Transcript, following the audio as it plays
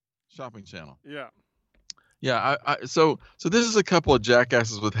shopping channel. Yeah. Yeah, so this is a couple of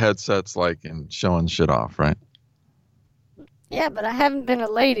jackasses with headsets, like, and showing shit off, right? Yeah, but I haven't been a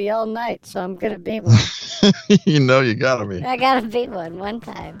lady all night, so I'm gonna be one. You know, you gotta be. I gotta be one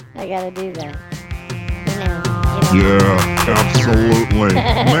time. I gotta do that. Yeah, absolutely.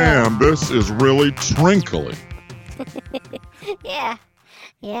 Man, this is really trinkly. Yeah.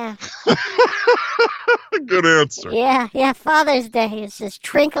 Good answer. Yeah. Father's Day is as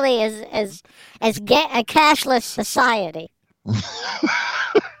trinkly as a cashless society.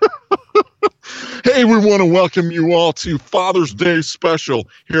 Hey, we want to welcome you all to Father's Day special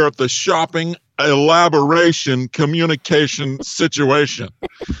here at the Shopping Elaboration Communication Situation.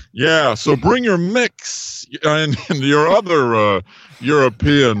 Yeah, so bring your mix and your other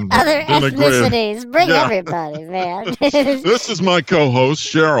European other ethnicities. Bring everybody, man. This is my co-host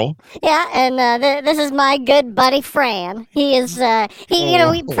Cheryl. Yeah, and this is my good buddy Fran. He is Fran,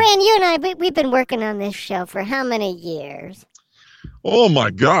 you and I we've been working on this show for how many years? Oh my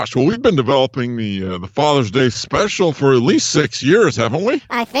gosh! Well, we've been developing the Father's Day special for at least 6 years, haven't we?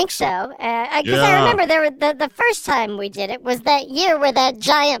 I think so. Because I remember the first time we did it was that year where that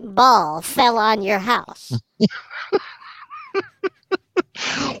giant ball fell on your house.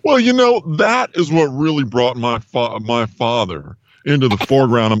 Well, that is what really brought my father into the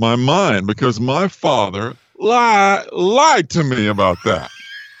foreground of my mind, because my father lied to me about that.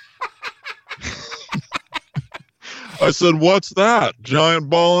 I said, "What's that? Giant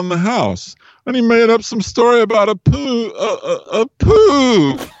ball in the house?" And he made up some story about a poo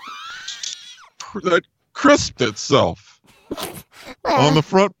that crisped itself on the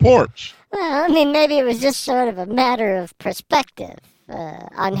front porch. Well, I mean, maybe it was just sort of a matter of perspective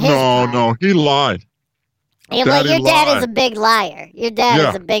on his part. No, he lied. Yeah, well, your dad is a big liar. Your dad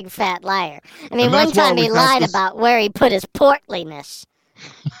is a big fat liar. I mean, one time he lied about where he put his portliness.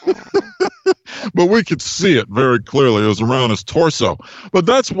 But we could see it very clearly. It was around his torso. But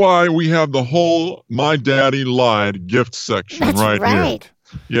that's why we have the whole My Daddy Lied gift section right here.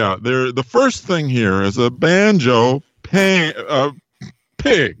 Yeah, the first thing here is a banjo pig.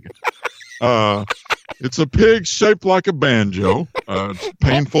 It's a pig shaped like a banjo. It's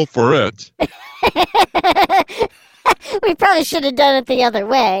painful for it. We probably should have done it the other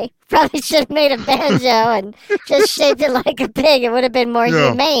way. Probably should have made a banjo and just shaped it like a pig. It would have been more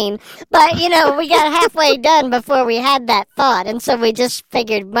humane. But, we got halfway done before we had that thought. And so we just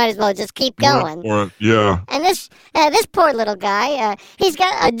figured might as well just keep going. Yeah. And this poor little guy, he's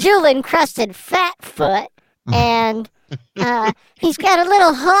got a jewel-encrusted fat foot. And he's got a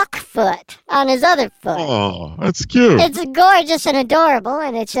little hawk foot on his other foot. Oh, that's cute. It's gorgeous and adorable,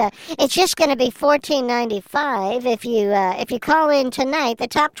 and it's just going to be $14.95 if you call in tonight. The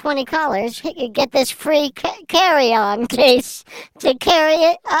top 20 callers, you get this free carry-on case to carry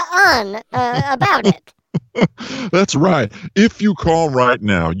it on about it. That's right. If you call right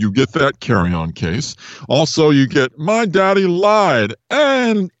now, you get that carry-on case. Also, you get My Daddy Lied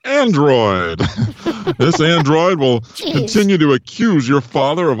and Android. This Android will continue to accuse your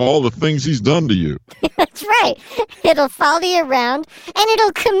father of all the things he's done to you. That's right. It'll follow you around, and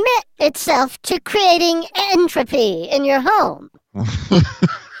it'll commit itself to creating entropy in your home.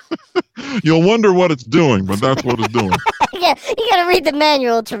 You'll wonder what it's doing, but that's what it's doing. Yeah, you got to read the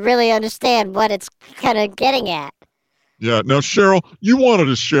manual to really understand what it's kind of getting at. Yeah. Now, Cheryl, you wanted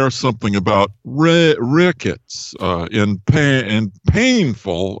to share something about rickets in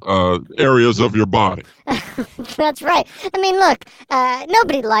painful areas of your body. That's right. I mean, look,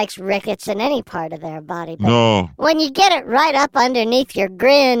 nobody likes rickets in any part of their body. But no. When you get it right up underneath your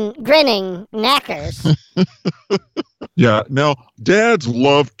grinning knackers. Yeah. Now, dads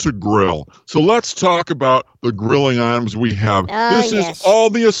love to grill. So let's talk about the grilling items we have. This is all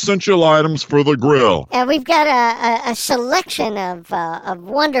the essential items for the grill. And we've got a selection of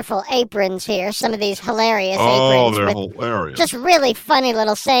wonderful aprons here. Some of these hilarious aprons. Oh, they're hilarious. Just really funny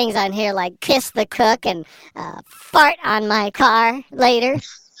little sayings on here like kiss the cook and fart on my car later.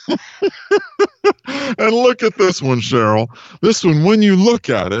 And look at this one, Cheryl. This one, when you look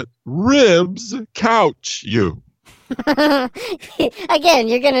at it, ribs couch you. Again,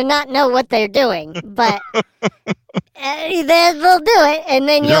 you're going to not know what they're doing, but they'll do it, and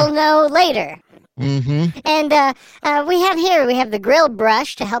then you'll know later. Mm-hmm. And we have the grill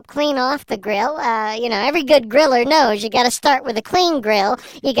brush to help clean off the grill. Every good griller knows you got to start with a clean grill.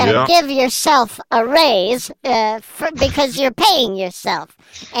 You got to give yourself a raise because you're paying yourself,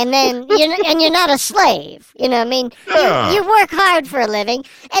 and then you're not a slave. You know what I mean? You work hard for a living,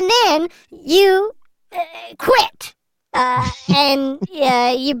 and then you quit. and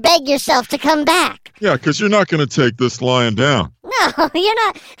you beg yourself to come back. Yeah, because you're not going to take this lying down. No, you're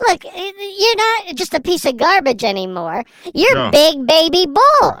not. Look, you're not just a piece of garbage anymore. You're big baby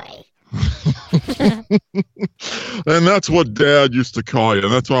boy. And that's what Dad used to call you.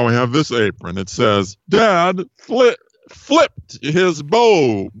 And that's why we have this apron. It says, Dad flipped his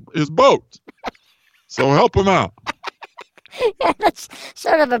boat. So help him out. Yeah, that's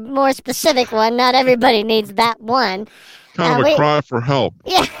sort of a more specific one. Not everybody needs that one. Kind of a cry for help.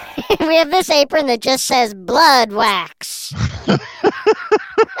 Yeah, we have this apron that just says blood wax.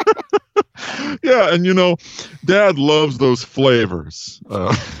 Yeah, and Dad loves those flavors.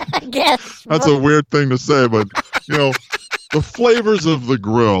 I guess. That's a weird thing to say, but, the flavors of the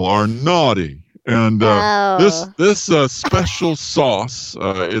grill are naughty. And this special sauce,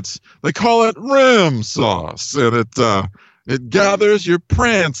 they call it rim sauce, and it gathers your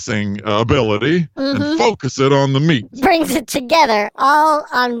prancing ability and focus it on the meat. Brings it together all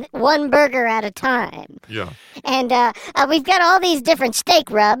on one burger at a time. Yeah. And we've got all these different steak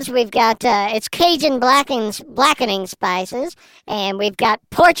rubs. We've got it's Cajun blackening spices, and we've got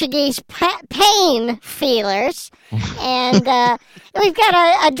Portuguese pain feelers, and we've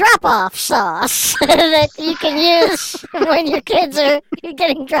got a drop-off sauce that you can use when your kids are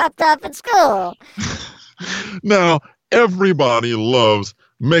getting dropped off at school. Now, everybody loves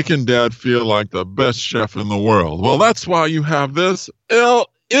making Dad feel like the best chef in the world. Well, that's why you have this ill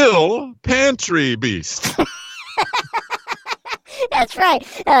pantry beast. That's right.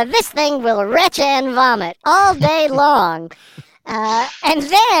 This thing will retch and vomit all day long. And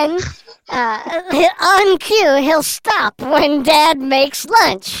then, on cue, he'll stop when Dad makes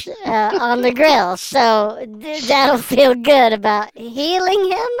lunch on the grill. So that'll feel good about healing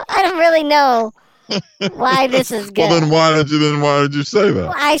him. I don't really know why this is good. Well, then why did you say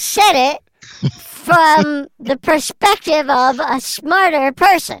that? I said it from the perspective of a smarter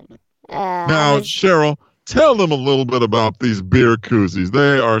person. Now, Cheryl, tell them a little bit about these beer koozies.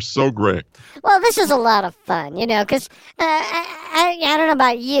 They are so great. Well, this is a lot of fun, because I don't know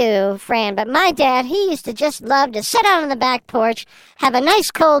about you, Fran, but my dad, he used to just love to sit out on the back porch, have a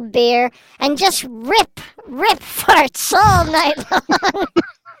nice cold beer, and just rip farts all night long.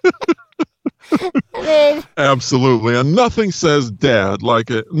 Absolutely. And nothing says Dad like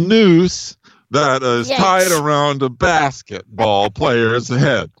a noose that is tied around a basketball player's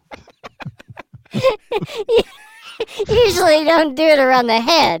head. Usually don't do it around the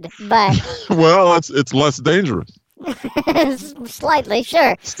head, but... Well, it's less dangerous. Slightly,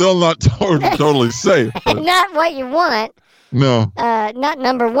 sure. Still not totally safe. But... Not what you want. No. Not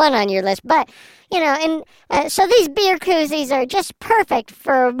number one on your list, but... so these beer koozies are just perfect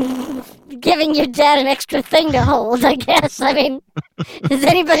for giving your dad an extra thing to hold, I guess. I mean, is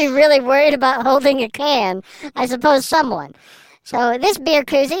anybody really worried about holding a can? I suppose someone. So this beer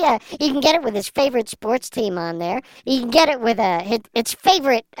koozie, you can get it with his favorite sports team on there. You can get it with its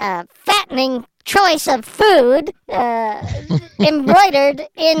favorite fattening choice of food embroidered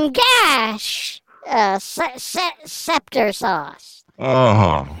in gash scepter sauce.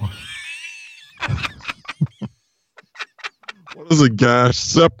 Oh. What is a gash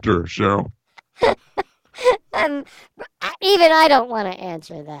scepter, Cheryl? Even I don't want to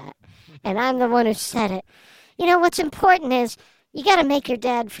answer that. And I'm the one who said it. What's important is you got to make your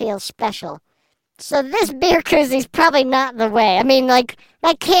dad feel special. So this beer koozie's probably not the way. I mean,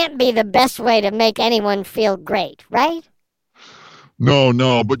 that can't be the best way to make anyone feel great, right?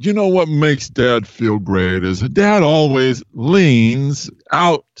 No. But you know what makes Dad feel great is Dad always leans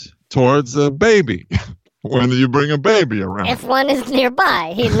out towards a baby when you bring a baby around. If one is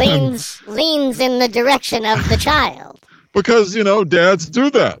nearby, he leans in the direction of the child. Because, dads do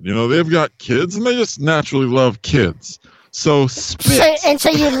that. They've got kids and they just naturally love kids. So spit. So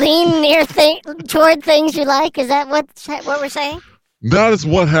you lean toward things you like? Is that what we're saying? That is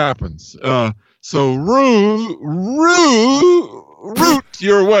what happens. So root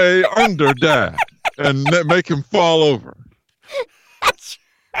your way under Dad and make him fall over. That's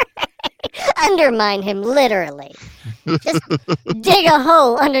right. Undermine him, literally. Just dig a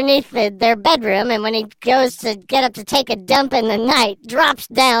hole underneath their bedroom, and when he goes to get up to take a dump in the night, drops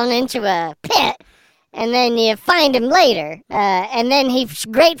down into a pit, and then you find him later, and then he's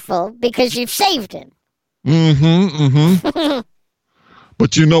grateful because you've saved him.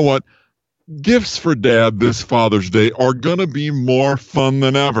 But you know what? Gifts for Dad this Father's Day are going to be more fun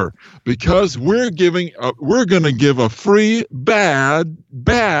than ever because we're going to give a free bad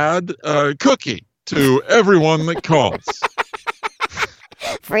cookie to everyone that calls.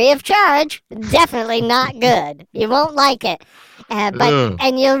 Free of charge. Definitely not good. You won't like it.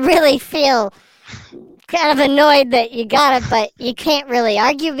 And you'll really feel kind of annoyed that you got it, but you can't really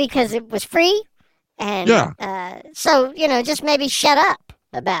argue because it was free. And so, just maybe shut up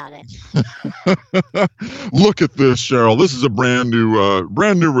about it. Look at this, Cheryl. This is a brand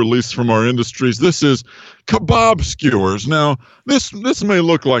new release from our industries. This is kebab skewers. Now, this may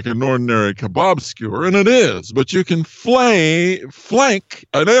look like an ordinary kebab skewer, and it is, but you can flank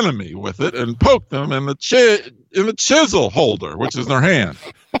an enemy with it and poke them in the chisel holder, which is their hand.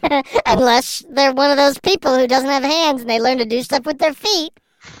 Unless they're one of those people who doesn't have hands and they learn to do stuff with their feet.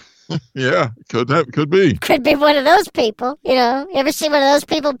 Yeah, could be. Could be one of those people. You ever see one of those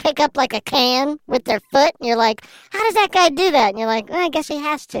people pick up like a can with their foot, and you're like, how does that guy do that? And you're like, well, I guess he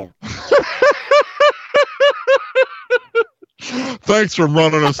has to. Thanks for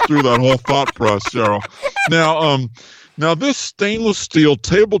running us through that whole thought process, Cheryl. Now this stainless steel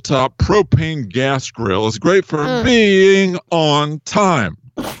tabletop propane gas grill is great for being on time.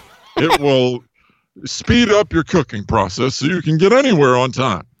 It will speed up your cooking process so you can get anywhere on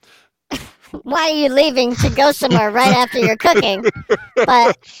time. Why are you leaving to go somewhere right after you're cooking?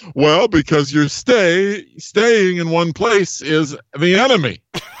 Well, because you're staying in one place is the enemy.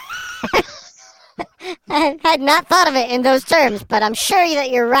 I had not thought of it in those terms, but I'm sure that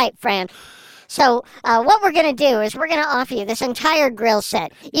you're right, Fran. So what we're going to do is we're going to offer you this entire grill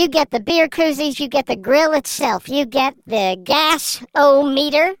set. You get the beer koozies, you get the grill itself, you get the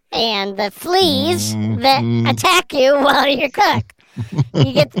gas-o-meter and the fleas that attack you while you cook.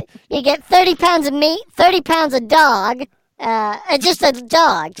 You get 30 pounds of meat, 30 pounds of dog, just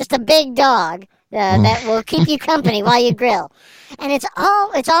a big dog that will keep you company while you grill. And it's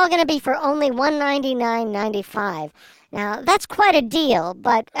all going to be for only $199.95. Now, that's quite a deal,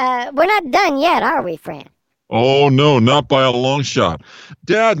 but we're not done yet, are we, Fran? Oh, no, not by a long shot.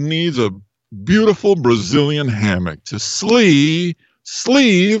 Dad needs a beautiful Brazilian hammock to sleeve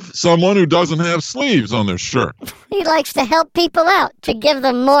someone who doesn't have sleeves on their shirt. He likes to help people out, to give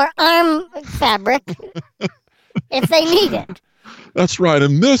them more arm fabric if they need it. That's right,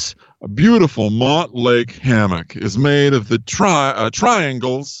 and this beautiful Montt Lake hammock is made of the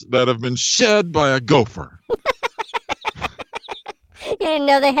triangles that have been shed by a gopher. You didn't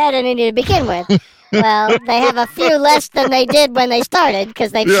know they had any to begin with. Well, they have a few less than they did when they started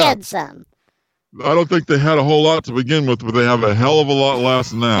because they've shed some. I don't think they had a whole lot to begin with, but they have a hell of a lot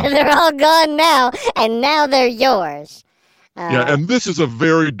less now. They're all gone now, and now they're yours. And this is a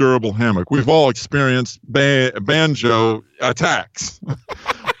very durable hammock. We've all experienced banjo attacks,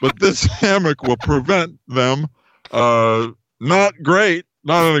 but this hammock will prevent them. That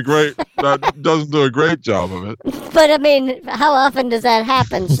doesn't do a great job of it. But I mean, how often does that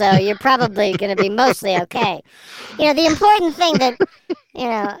happen? So you're probably going to be mostly okay. The important thing that,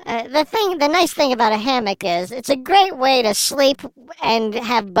 the nice thing about a hammock is it's a great way to sleep and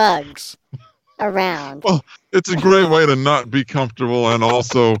have bugs around. Well, it's a great way to not be comfortable and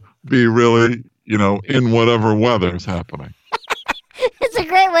also be really, in whatever weather is happening. It's a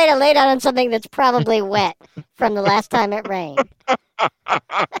great way to lay down on something that's probably wet from the last time it rained.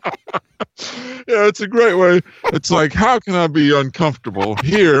 Yeah, it's a great way. It's like, how can I be uncomfortable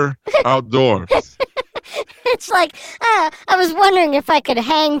here outdoors? It's like, I was wondering if I could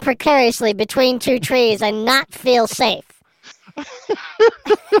hang precariously between two trees and not feel safe.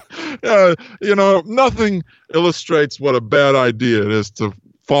 Yeah, nothing illustrates what a bad idea it is to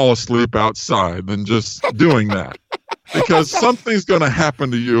fall asleep outside than just doing that. Because something's going to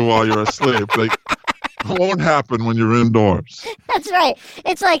happen to you while you're asleep. It won't happen when you're indoors. That's right.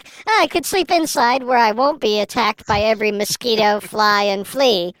 It's like, I could sleep inside where I won't be attacked by every mosquito, fly, and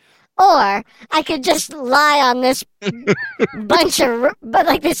flea. Or I could just lie on this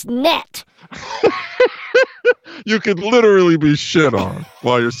this net. You could literally be shit on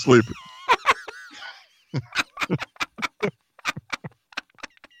while you're sleeping.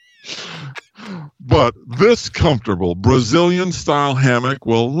 But this comfortable Brazilian-style hammock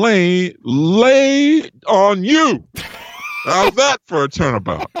will lay on you. How's that for a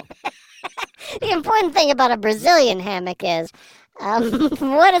turnabout? The important thing about a Brazilian hammock is,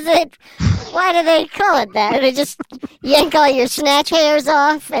 what is it? Why do they call it that? They just yank all your snatch hairs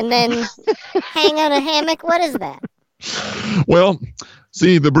off and then hang on a hammock? What is that? Well,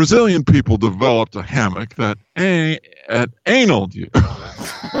 see, the Brazilian people developed a hammock that analed you.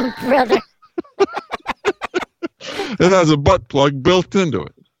 Brother. It has a butt plug built into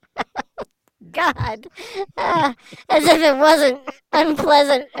it. God. As if it wasn't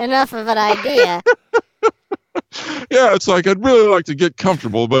unpleasant enough of an idea. Yeah, it's like, I'd really like to get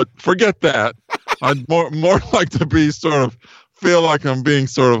comfortable, but forget that. I'd more like to be feel like I'm being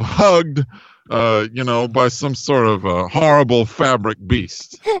sort of hugged by some sort of horrible fabric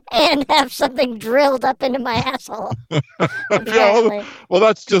beast. And have something drilled up into my asshole. Yeah, well,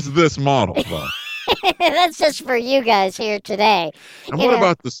 that's just this model, though. That's just for you guys here today. And what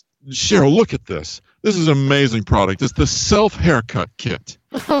about this? Cheryl, look at this. This is an amazing product. It's the self-haircut kit.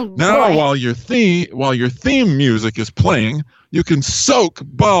 Now, boy. while your theme music is playing, you can soak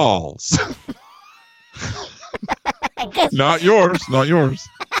balls. Not yours.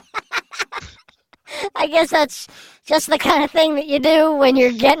 I guess that's just the kind of thing that you do when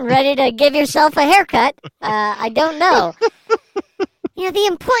you're getting ready to give yourself a haircut. I don't know. The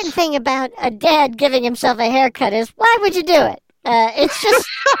important thing about a dad giving himself a haircut is, why would you do it? It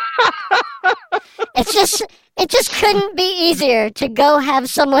just couldn't be easier to go have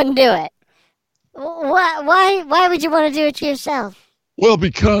someone do it. Why would you want to do it to yourself? Well,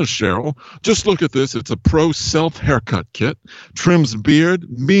 because, Cheryl, just look at this. It's a pro self-haircut kit. Trims beard,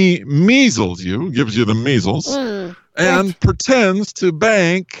 measles you, gives you the measles, and pretends to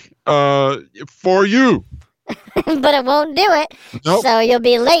bank for you. But it won't do it. Nope. So you'll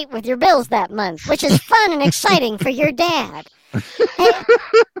be late with your bills that month, which is fun and exciting for your dad.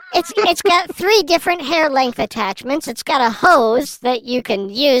 It's got 3 different hair length attachments. It's got a hose that you can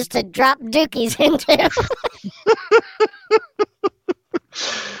use to drop dookies into.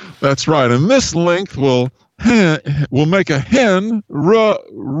 That's right. And this length will make a hen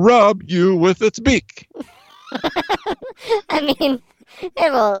rub you with its beak. I mean,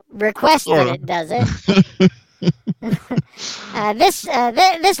 it will request that it does it.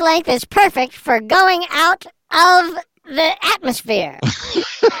 This length is perfect for going out of the atmosphere.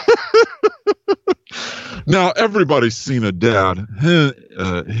 Now, everybody's seen a dad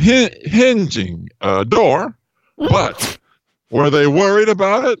hinging a door, but were they worried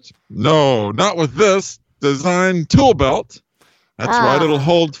about it? No, not with this design tool belt. That's right, it'll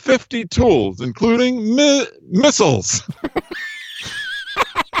hold 50 tools, including missiles.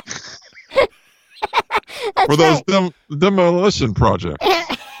 For those demolition projects.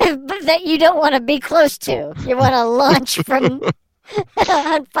 That you don't want to be close to. You want to launch from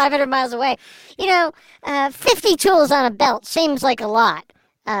 500 miles away. 50 tools on a belt seems like a lot.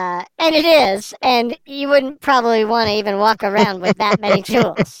 And it is. And you wouldn't probably want to even walk around with that many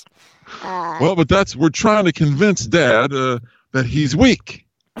tools. Well, but we're trying to convince Dad that he's weak.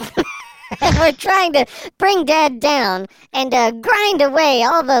 We're trying to bring Dad down and grind away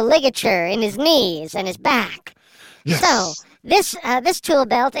all the ligature in his knees and his back. Yes. So this tool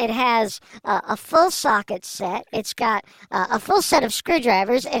belt, it has a full socket set. It's got a full set of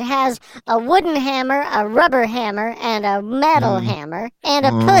screwdrivers. It has a wooden hammer, a rubber hammer, and a metal hammer, and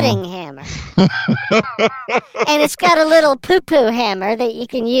a pudding hammer. And it's got a little poo-poo hammer that you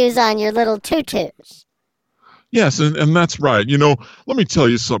can use on your little tutus. Yes, and that's right. Let me tell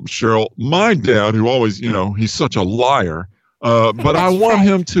you something, Cheryl. My dad, who always, he's such a liar, but I want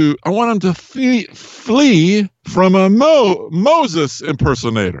him to flee from a Moses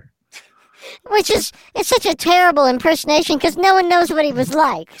impersonator. It's such a terrible impersonation because no one knows what he was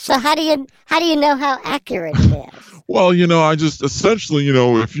like. So how do you know how accurate it is? Well, I just essentially,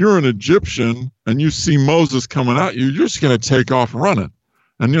 if you're an Egyptian and you see Moses coming at you, you're just going to take off running.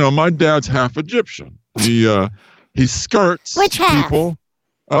 And my dad's half Egyptian. He skirts Which half? People.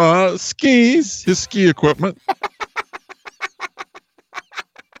 Skis, his ski equipment.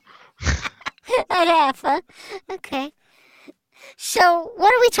 That half, huh? Okay. So,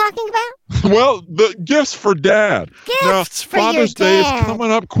 what are we talking about? Well, the gifts for Dad. Gifts for Father's your Day dad. is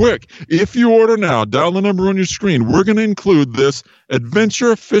coming up quick. If you order now, dial the number on your screen. We're going to include this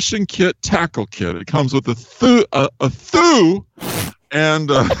Adventure Fishing Kit Tackle Kit. It comes with a thoo, and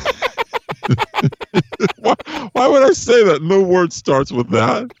why would I say that? No word starts with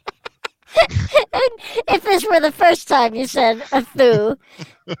that. If this were the first time you said a thoo,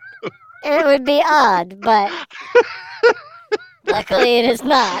 it would be odd, but luckily it is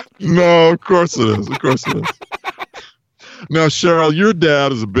not. No, of course it is. Now, Cheryl, your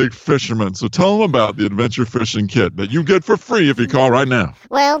dad is a big fisherman, so tell him about the Adventure Fishing Kit that you get for free if you call right now.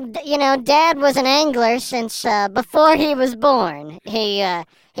 Well, Dad was an angler since before he was born. He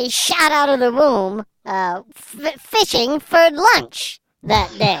shot out of the womb fishing for lunch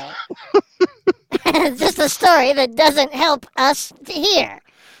that day. It's just a story that doesn't help us to hear.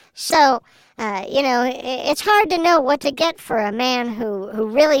 So, it's hard to know what to get for a man who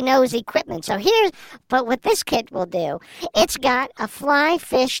really knows equipment. But what this kit will do, it's got a fly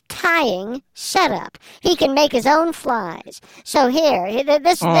fish tying setup. He can make his own flies. So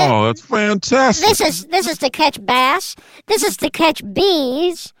that's fantastic. This is to catch bass. This is to catch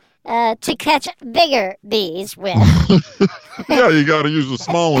bees. to catch bigger bees with. Yeah, you got to use the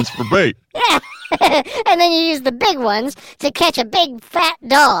small ones for bait. Yeah. And then you use the big ones to catch a big fat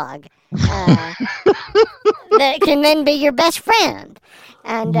dog that can then be your best friend.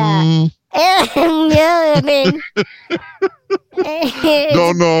 And yeah, I mean,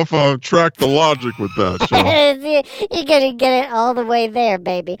 don't know if I track the logic with that, Cheryl. You're gonna get it all the way there,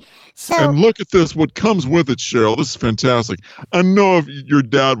 baby. So, and look at this, what comes with it, Cheryl. This is fantastic. I know if your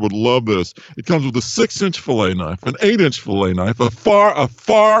dad would love this. It comes with a 6-inch fillet knife, an 8-inch fillet knife, a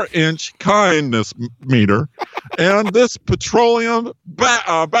far inch kindness meter, and this petroleum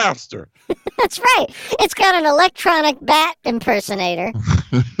baster. That's right. It's got an electronic bat impersonator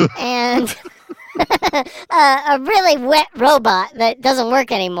and a really wet robot that doesn't work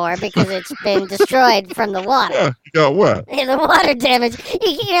anymore because it's been destroyed from the water. Yeah, it got wet. The water damage.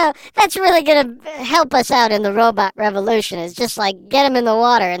 You know, that's really going to help us out in the robot revolution. It's just like get them in the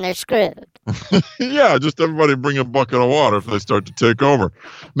water and they're screwed. Yeah, just everybody bring a bucket of water if they start to take over.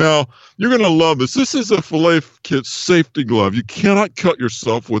 Now, you're going to love this. This is a Filet Kit safety glove. You cannot cut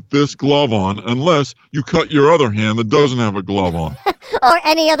yourself with this glove on unless you cut your other hand that doesn't have a glove on. Or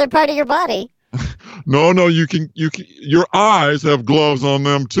any other part of your body. No, you can, your eyes have gloves on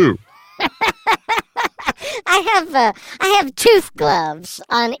them too. I have tooth gloves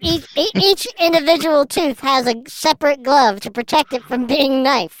on each individual tooth has a separate glove to protect it from being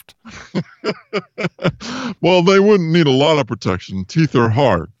knifed. Well, they wouldn't need a lot of protection. Teeth are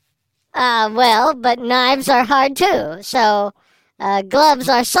hard. Well, but knives are hard too. So, gloves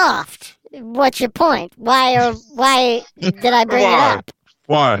are soft. What's your point? Why did I bring it up?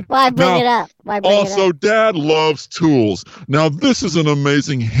 Why? Why bring it up? Also, Dad loves tools. Now, this is an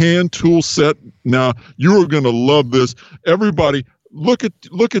amazing hand tool set. Now, you are going to love this. Everybody, look at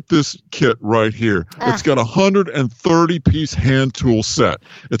this kit right here. It's got a 130-piece hand tool set.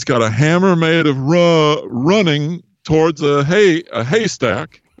 It's got a hammer made of running towards a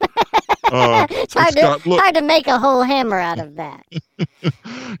haystack. It's hard to make a whole hammer out of that.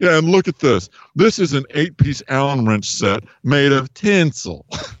 Yeah, and look at this. This is an 8-piece Allen wrench set made of tinsel.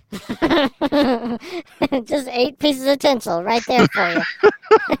 Just 8 pieces of tinsel right there for you.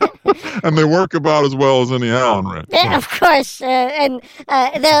 And they work about as well as any Allen wrench. Yeah, of course. And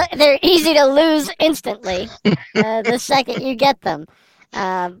they're easy to lose instantly the second you get them.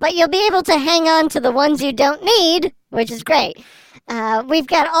 But you'll be able to hang on to the ones you don't need, which is great. We've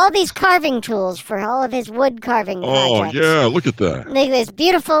got all these carving tools for all of his wood carving projects. Oh, yeah, look at that. Look at this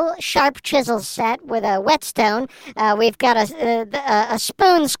beautiful sharp chisel set with a whetstone. We've got a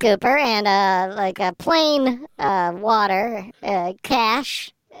spoon scooper and a plain water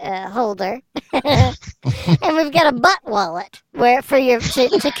cash holder. And we've got a butt wallet where for your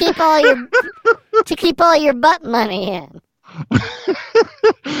to keep all your butt money in.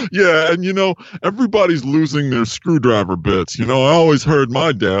 Yeah, and everybody's losing their screwdriver bits. I always heard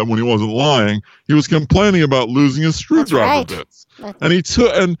my dad, when he wasn't lying, he was complaining about losing his screwdriver bits. And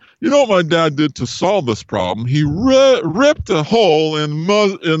you know what my dad did to solve this problem? He ripped a hole in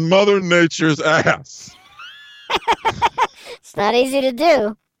Mother Nature's ass. It's not easy to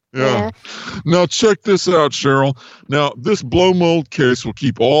do. Yeah. Now check this out, Cheryl. Now this blow mold case will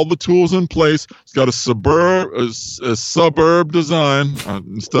keep all the tools in place. It's got a suburb design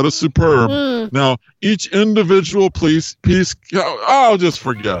instead of superb. Now each individual piece, I'll just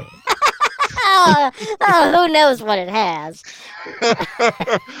forget it. Who knows what it has?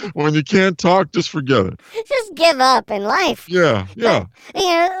 When you can't talk, just forget it. Just give up in life. Yeah. But,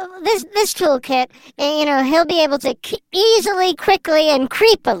 this toolkit, he'll be able to easily, quickly, and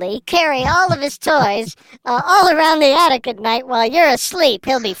creepily carry all of his toys all around the attic at night while you're asleep.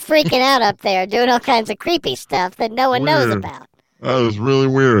 He'll be freaking out up there doing all kinds of creepy stuff that no one knows about. That is really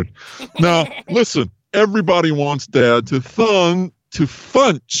weird. Now, listen, everybody wants Dad to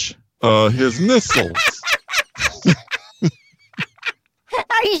funch his missiles.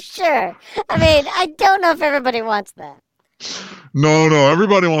 Are you sure? I mean, I don't know if everybody wants that. No,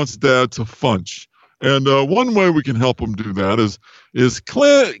 everybody wants Dad to funch. And one way we can help him do that is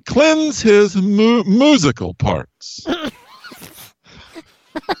cleanse his musical parts.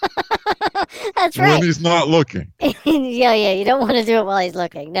 That's right. When he's not looking. Yeah, you don't want to do it while he's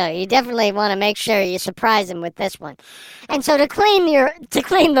looking. No, you definitely want to make sure you surprise him with this one. And so to clean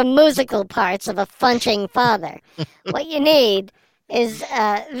the musical parts of a funching father, what you need is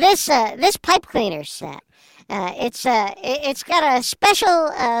this pipe cleaner set. It's got a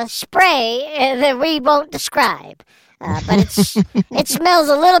special spray that we won't describe. But it smells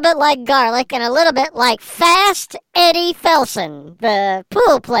a little bit like garlic and a little bit like Fast Eddie Felson, the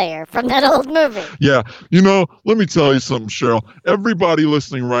pool player from that old movie. Yeah. Let me tell you something, Cheryl. Everybody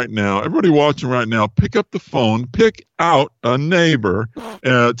listening right now, everybody watching right now, pick up the phone, pick out a neighbor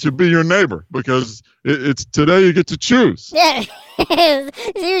to be your neighbor, because it's today you get to choose. Yeah.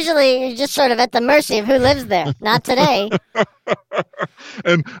 Usually you're just sort of at the mercy of who lives there. Not today.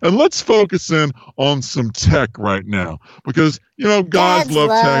 And let's focus in on some tech right now, because guys Dads love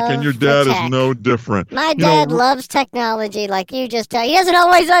tech, and your dad tech. is no different. My dad loves technology, like you just tell. He doesn't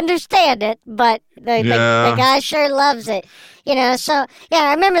always understand it, but the guy sure loves it. So yeah,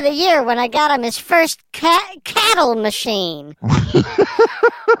 I remember the year when I got him his first cattle machine.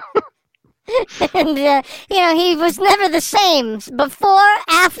 And he was never the same before,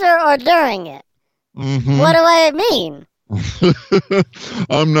 after, or during it. Mm-hmm. What do I mean?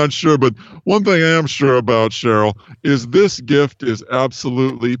 I'm not sure, but one thing I am sure about, Cheryl, is this gift is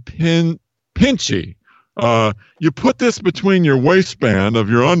absolutely pinchy. You put this between your waistband of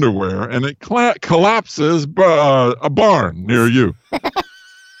your underwear, and it collapses a barn near you.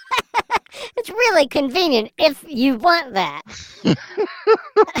 It's really convenient if you want that.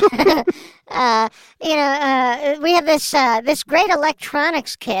 We have this great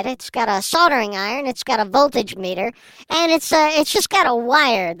electronics kit. It's got a soldering iron, it's got a voltage meter, and it's just got a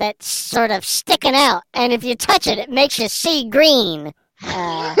wire that's sort of sticking out. And if you touch it, it makes you see green.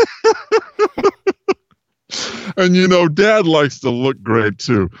 And Dad likes to look great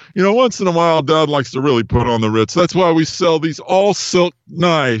too. Once in a while, Dad likes to really put on the Ritz. That's why we sell these all silk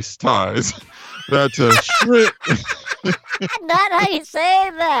nice ties that shrink. Not how you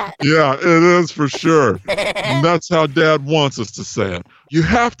say that. Yeah, it is for sure. And that's how Dad wants us to say it. You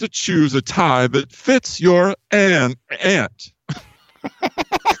have to choose a tie that fits your aunt.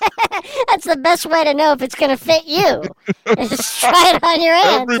 That's the best way to know if it's going to fit you. Just try it on your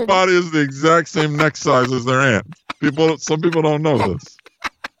aunt. Everybody is the exact same neck size as their aunt. Some people don't know this.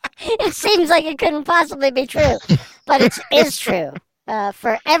 It seems like it couldn't possibly be true, but it is true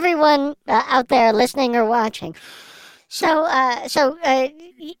for everyone out there listening or watching. So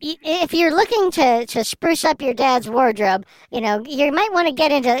if you're looking to spruce up your dad's wardrobe, you might want to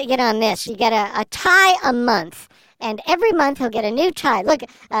get on this. You get a tie a month. And every month he'll get a new tie. Look,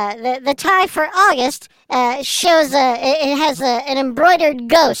 the tie for August shows it has an embroidered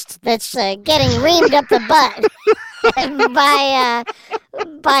ghost that's getting reamed up the butt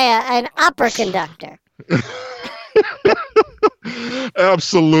by an opera conductor.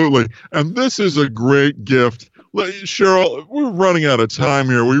 Absolutely. And this is a great gift. Cheryl, we're running out of time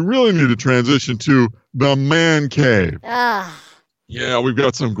here. We really need to transition to the man cave. Yeah, we've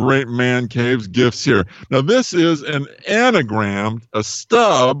got some great man caves gifts here. Now, this is an anagram, a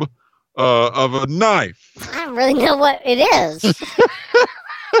stub of a knife. I don't really know what it is.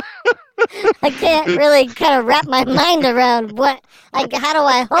 I can't really kind of wrap my mind around how do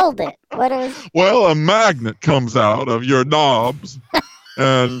I hold it? What is? Well, a magnet comes out of your knobs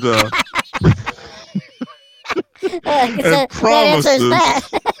and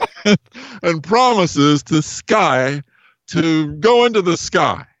promises to go into the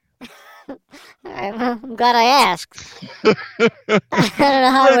sky. All right, well, I'm glad I asked. I don't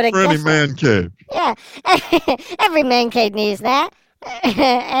know how I would have guessed any man cave. Yeah, every man cave needs that.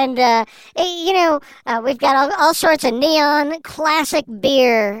 And, we've got all sorts of neon classic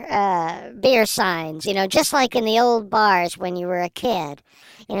beer signs, just like in the old bars when you were a kid.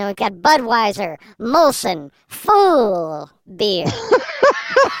 We've got Budweiser, Molson, Fool beer.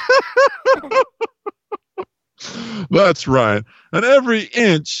 That's right. And every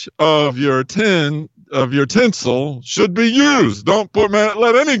inch of your tinsel should be used. Don't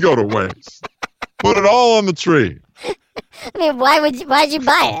let any go to waste. Put it all on the tree. I mean, why'd you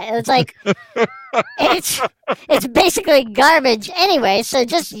buy it? It's like it's basically garbage anyway, so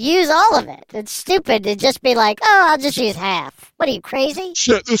just use all of it. It's stupid to just be like, I'll just use half. What are you, crazy?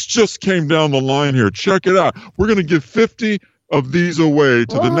 Shit, this just came down the line here. Check it out. We're going to give 50 of these away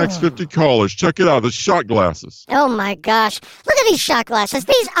to the next 50 callers. Check it out, the shot glasses. Oh my gosh. Look at these shot glasses.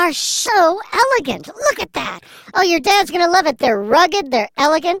 These are so elegant. Look at that. Oh, your dad's going to love it. They're rugged, they're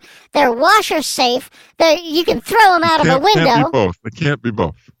elegant, they're washer safe. You can throw them out of a window. They can't be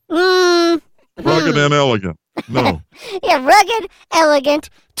both. Rugged and elegant. No. Yeah, rugged, elegant,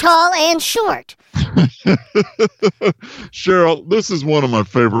 tall, and short. Cheryl, this is one of my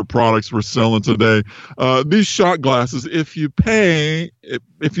favorite products we're selling today. These shot glasses, if you pant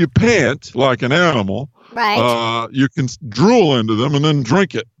like an animal, right, you can drool into them and then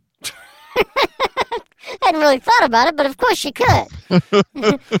drink it. hadn't really thought about it, but of course you could.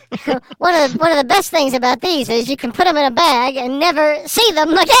 One of the best things about these is you can put them in a bag and never see them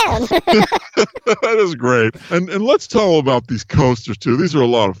again. That is great. And let's tell about these coasters, too. These are a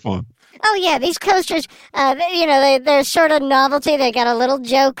lot of fun. Oh yeah, these coasters, they're sort of novelty. They got little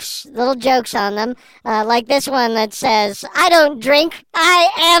jokes on them, like this one that says, "I don't drink, I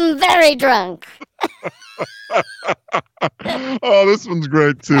am very drunk." Oh, this one's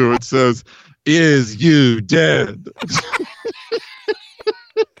great too. It says, "Is you dead?"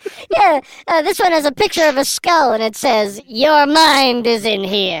 Yeah, this one has a picture of a skull, and it says, "Your mind is in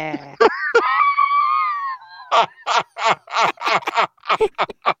here."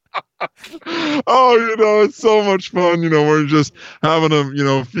 Oh, it's so much fun. We're just having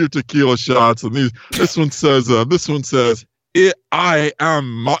a few tequila shots, and this one says, "I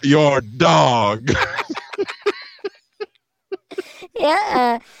am your dog."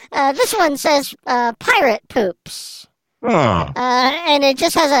 Yeah, this one says pirate poops. Ah. And it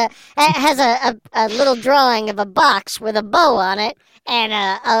just has a little drawing of a box with a bow on it, and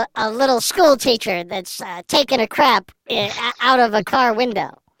a little school teacher that's taking a crap out of a car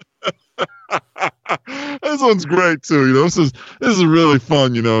window. This one's great too. This is really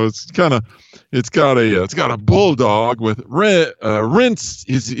fun. It's got a bulldog with rinsed.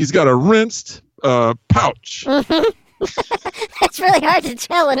 He's got a rinsed pouch. Mm-hmm. It's really hard to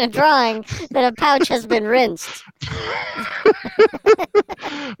tell in a drawing that a pouch has been rinsed.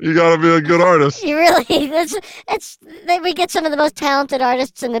 You got to be a good artist. You really. We get some of the most talented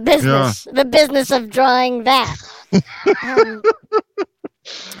artists in the business. Yeah. The business of drawing that.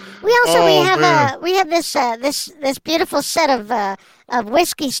 We have this beautiful set of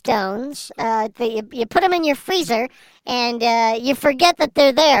whiskey stones that you put them in your freezer, and you forget that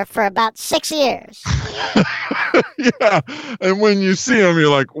they're there for about 6 years. Yeah, and when you see them, you're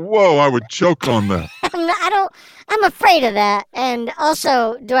like, "Whoa, I would choke on that." I'm afraid of that. And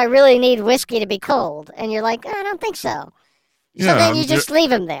also, do I really need whiskey to be cold? And you're like, I don't think so. Yeah, so then you just leave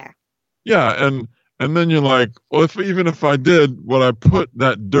them there. Yeah, and then you're like, well, even if I did, would I put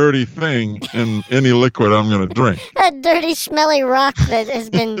that dirty thing in any liquid I'm going to drink? That dirty, smelly rock that has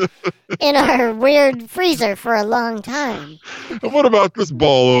been in our weird freezer for a long time. And what about this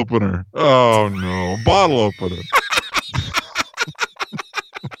ball opener? Oh, no. Bottle opener.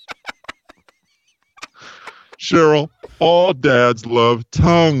 Cheryl, all dads love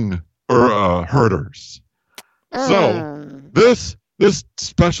tongue hurters. So this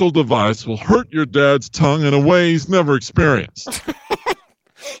special device will hurt your dad's tongue in a way he's never experienced.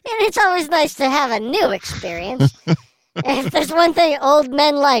 And it's always nice to have a new experience. If there's one thing old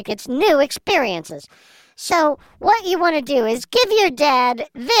men like, it's new experiences. So what you want to do is give your dad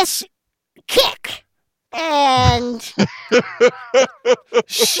this kick and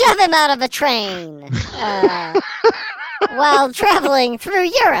shove him out of a train while traveling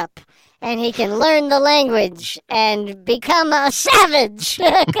through Europe. And he can learn the language and become a savage,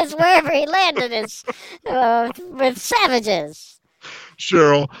 because wherever he landed is with savages.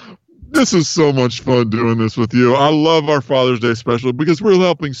 Cheryl, this is so much fun doing this with you. I love our Father's Day special because we're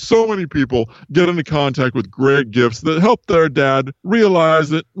helping so many people get into contact with great gifts that help their dad realize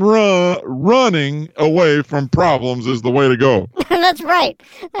that running away from problems is the way to go. That's right.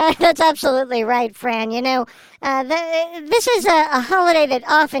 That's absolutely right, Fran. This is a holiday that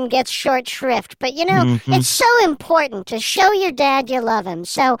often gets short shrift, but it's so important to show your dad you love him.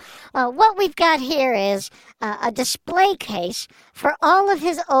 So what we've got here is a display case for all of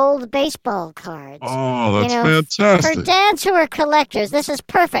his old baseball cards. Oh, that's fantastic. For dads who are collectors, this is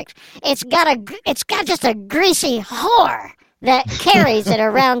perfect. It's got just a greasy whore that carries it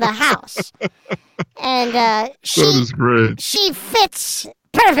around the house. And that is great. She fits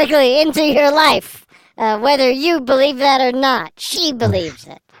perfectly into your life. Whether you believe that or not, she believes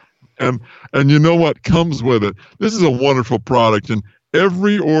it. And you know what comes with it? This is a wonderful product, and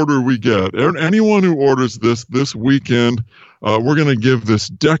every order we get, anyone who orders this weekend, we're going to give this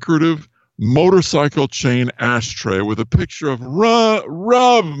decorative motorcycle chain ashtray with a picture of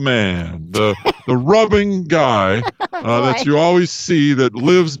Rub Man, the rubbing guy that you always see that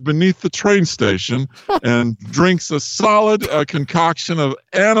lives beneath the train station and drinks a solid concoction of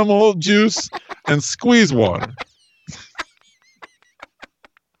animal juice and squeeze water.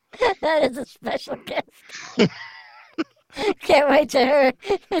 That is a special gift. Can't wait to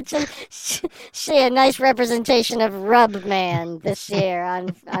see a nice representation of Rub Man this year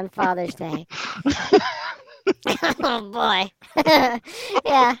on Father's Day. Oh, boy.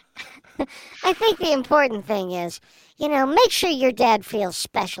 Yeah. I think the important thing is, make sure your dad feels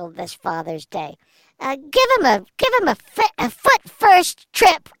special this Father's Day. give him a foot first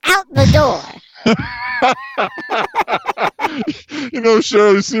trip out the door.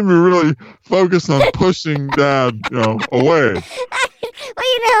 Cheryl, you seem to be really focused on pushing Dad, away.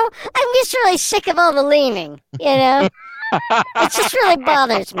 Well, I'm just really sick of all the leaning, It just really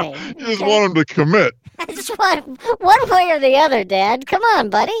bothers me. You just want him to commit. I just want one way or the other, Dad. Come on,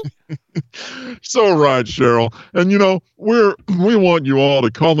 buddy. So right, Cheryl. And we want you all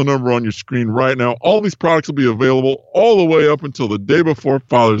to call the number on your screen right now. All these products will be available all the way up until the day before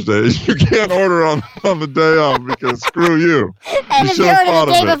Father's Day. You can't order on the day of because screw you. And if you order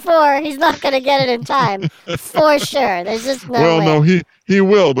the day before, he's not going to get it in time for sure. There's just no way. Well, no, he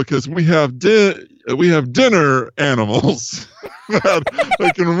will because we have dinner animals.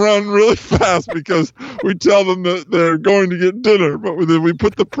 They can run really fast because we tell them that they're going to get dinner, but then we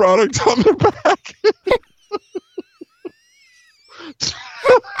put the product on their back.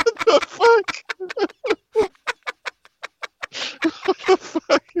 What the fuck? What the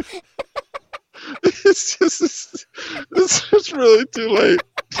fuck? It's just really too late.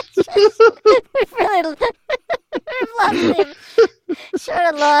 We've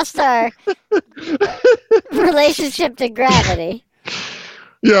sort of lost our relationship to gravity.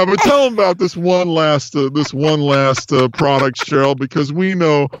 Yeah, but tell them about this one last product, Cheryl, because we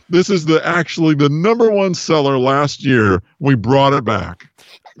know this is actually the number one seller last year. We brought it back.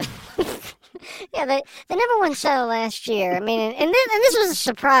 Yeah, the number one seller last year. I mean, and this was a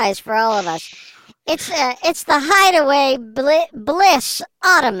surprise for all of us. It's the Hideaway Bliss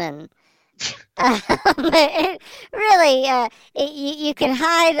Ottoman. Really, you can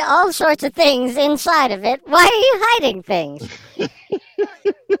hide all sorts of things inside of it. Why are you hiding things?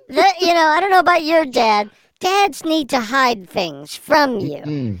 I don't know about your dad. Dads need to hide things from you.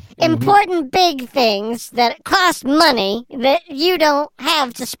 Mm-hmm. Important big things that cost money that you don't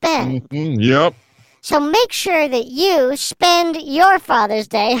have to spend. Mm-hmm. Yep. So make sure that you spend your Father's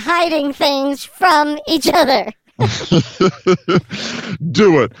Day hiding things from each other.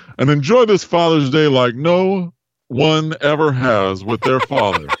 Do it and enjoy this Father's Day like no one ever has with their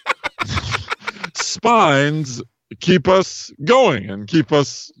father. Spines keep us going and keep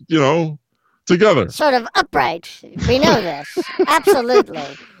us, together. Sort of upright. We know this. Absolutely.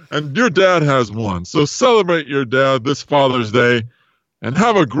 And your dad has one. So celebrate your dad this Father's Day and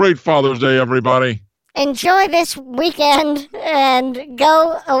have a great Father's Day, everybody. Enjoy this weekend and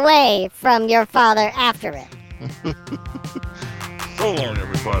go away from your father after it. So long,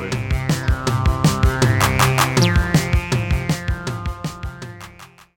 everybody.